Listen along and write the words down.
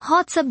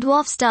Hot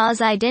subdwarf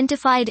stars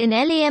identified in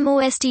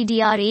LAMOST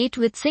DR8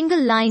 with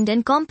single-lined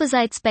and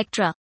composite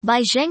spectra,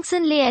 by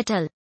Zhengsun Lei et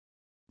al.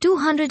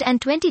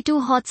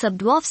 222 hot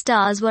subdwarf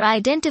stars were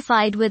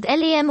identified with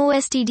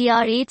LAMOST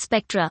DR8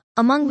 spectra,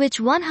 among which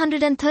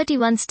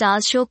 131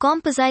 stars show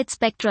composite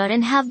spectra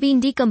and have been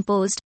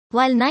decomposed,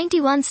 while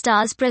 91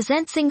 stars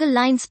present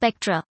single-line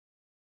spectra.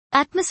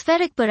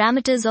 Atmospheric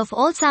parameters of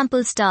all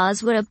sample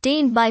stars were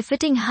obtained by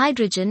fitting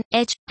hydrogen,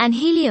 H, and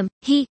helium,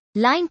 He,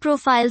 line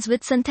profiles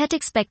with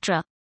synthetic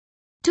spectra.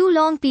 Two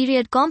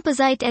long-period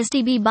composite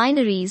SDB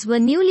binaries were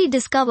newly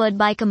discovered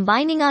by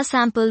combining our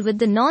sample with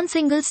the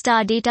non-single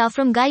star data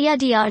from Gaia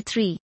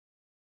DR3.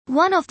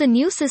 One of the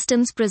new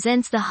systems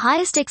presents the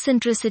highest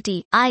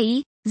eccentricity,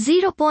 i.e.,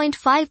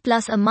 0.5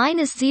 plus or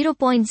minus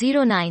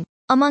 0.09,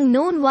 among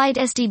known wide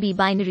SDB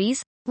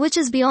binaries, which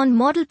is beyond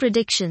model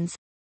predictions.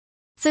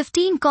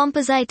 15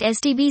 composite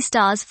SDB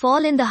stars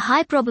fall in the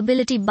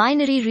high-probability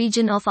binary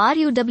region of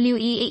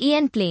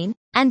RUWEAEN plane,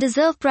 and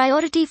deserve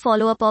priority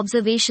follow-up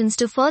observations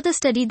to further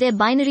study their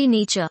binary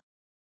nature.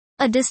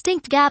 A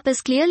distinct gap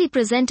is clearly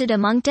presented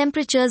among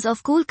temperatures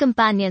of cool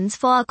companions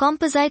for our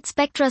composite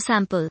spectra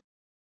sample.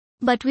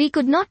 But we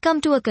could not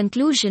come to a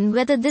conclusion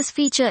whether this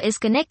feature is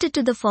connected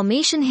to the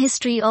formation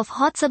history of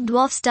hot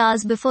subdwarf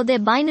stars before their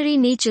binary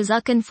natures are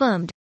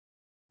confirmed.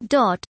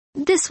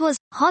 This was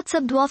hot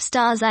subdwarf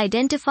stars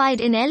identified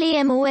in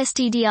LAMOST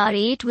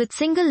DR8 with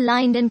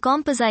single-lined and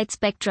composite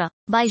spectra,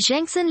 by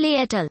Zhengsun Lei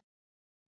et al.